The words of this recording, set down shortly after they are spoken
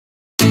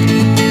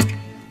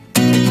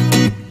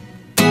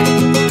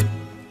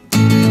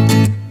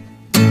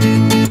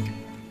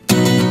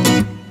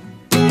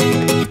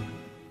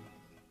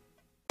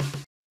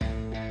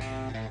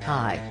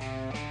Hi.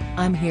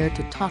 I'm here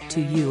to talk to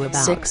you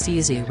about 6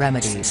 easy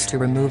remedies to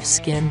remove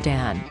skin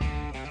tan.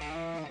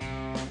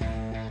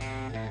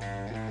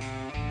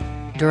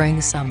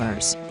 During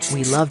summers,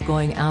 we love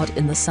going out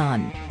in the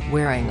sun,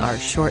 wearing our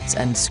shorts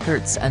and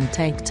skirts and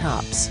tank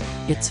tops.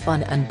 It's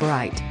fun and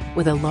bright,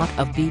 with a lot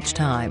of beach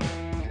time.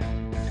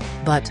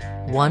 But,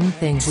 one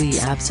thing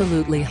we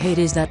absolutely hate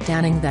is that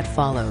tanning that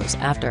follows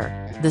after.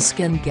 The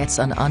skin gets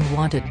an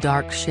unwanted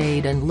dark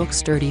shade and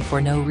looks dirty for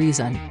no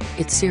reason.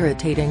 It's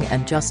irritating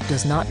and just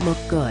does not look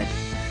good.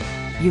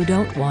 You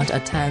don't want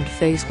a tanned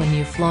face when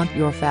you flaunt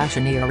your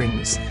fashion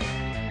earrings.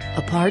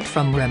 Apart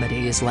from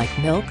remedies like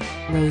milk,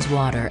 rose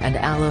water and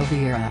aloe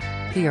vera,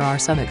 here are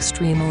some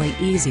extremely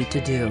easy to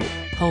do,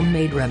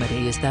 homemade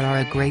remedies that are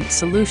a great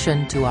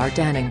solution to our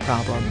tanning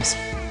problems.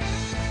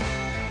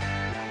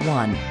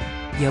 1.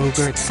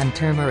 Yogurt and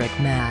turmeric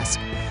mask.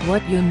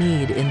 What you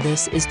need in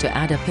this is to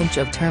add a pinch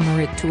of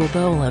turmeric to a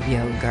bowl of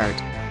yogurt.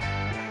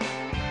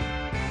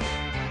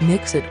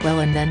 Mix it well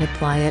and then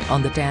apply it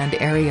on the tanned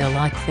area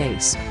like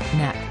face,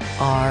 neck,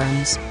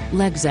 arms,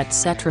 legs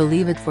etc.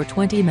 Leave it for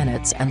 20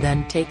 minutes and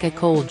then take a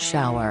cold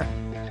shower.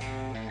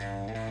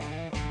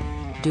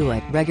 Do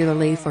it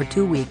regularly for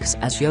 2 weeks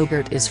as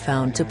yogurt is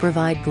found to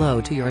provide glow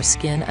to your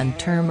skin and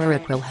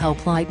turmeric will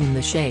help lighten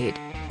the shade.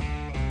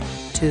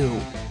 2.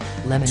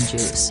 Lemon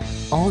juice.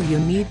 All you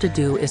need to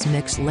do is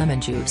mix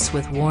lemon juice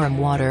with warm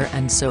water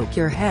and soak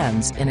your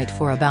hands in it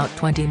for about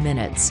 20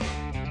 minutes.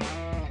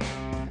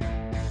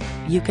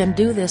 You can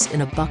do this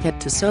in a bucket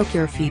to soak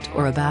your feet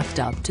or a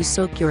bathtub to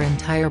soak your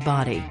entire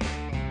body.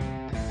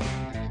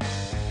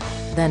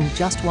 Then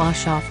just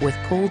wash off with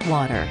cold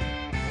water.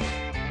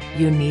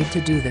 You need to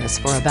do this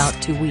for about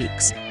 2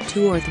 weeks,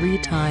 2 or 3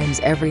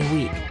 times every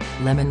week.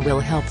 Lemon will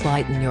help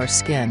lighten your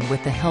skin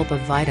with the help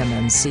of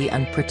vitamin C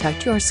and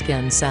protect your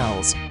skin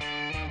cells.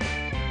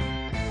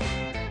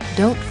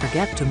 Don't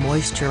forget to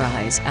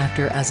moisturize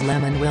after as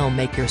lemon will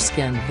make your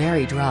skin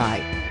very dry.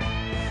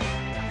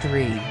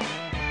 3.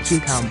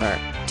 Cucumber.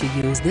 To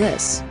use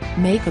this,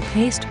 make a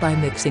paste by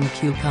mixing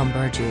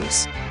cucumber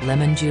juice,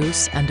 lemon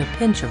juice and a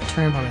pinch of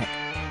turmeric.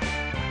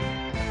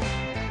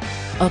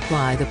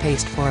 Apply the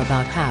paste for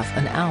about half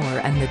an hour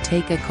and then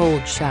take a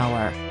cold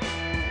shower.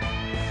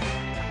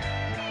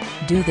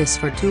 Do this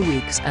for 2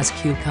 weeks as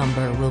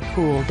cucumber will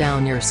cool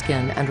down your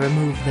skin and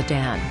remove the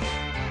tan.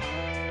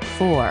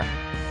 4.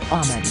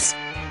 Almonds.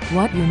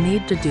 What you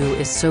need to do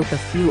is soak a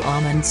few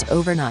almonds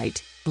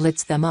overnight,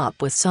 blitz them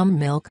up with some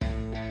milk.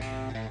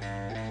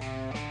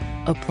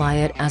 Apply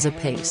it as a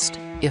paste,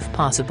 if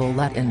possible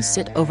let it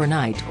sit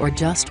overnight or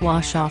just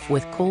wash off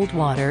with cold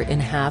water in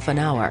half an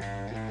hour.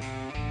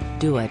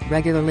 Do it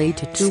regularly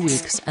to 2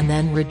 weeks and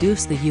then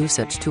reduce the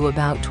usage to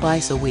about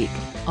twice a week.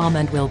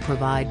 Almond will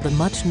provide the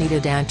much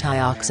needed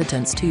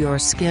antioxidants to your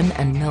skin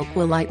and milk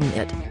will lighten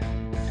it.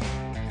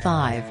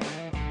 5.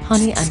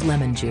 Honey and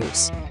lemon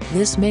juice.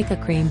 This make a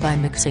cream by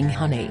mixing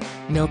honey,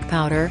 milk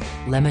powder,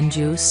 lemon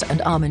juice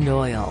and almond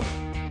oil.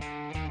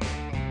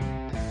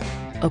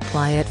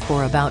 Apply it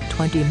for about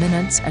 20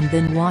 minutes and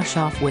then wash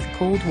off with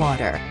cold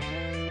water.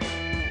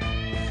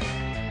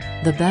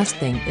 The best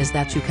thing is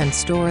that you can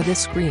store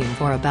this cream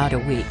for about a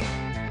week.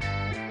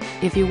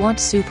 If you want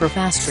super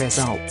fast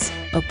results,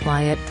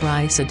 apply it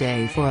thrice a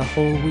day for a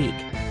whole week.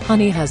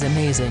 Honey has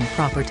amazing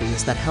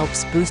properties that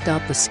helps boost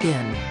up the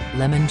skin,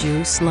 lemon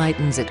juice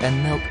lightens it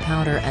and milk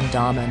powder and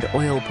almond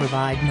oil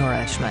provide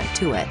nourishment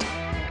to it.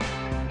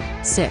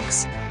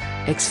 6.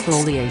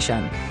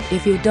 Exfoliation.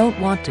 If you don't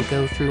want to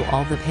go through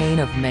all the pain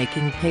of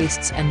making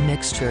pastes and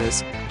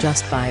mixtures,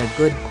 just buy a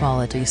good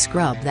quality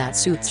scrub that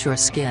suits your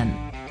skin.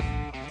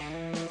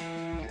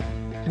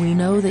 We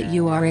know that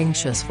you are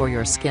anxious for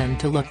your skin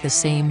to look the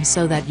same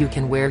so that you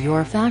can wear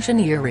your fashion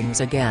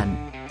earrings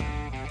again.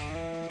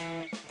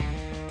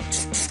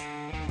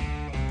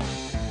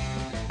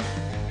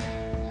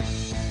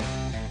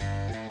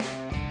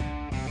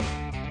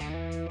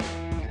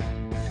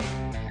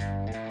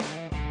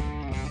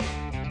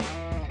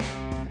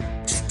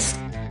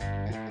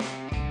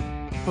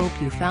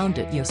 Hope you found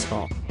it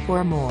useful.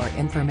 For more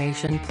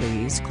information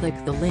please click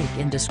the link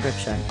in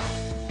description.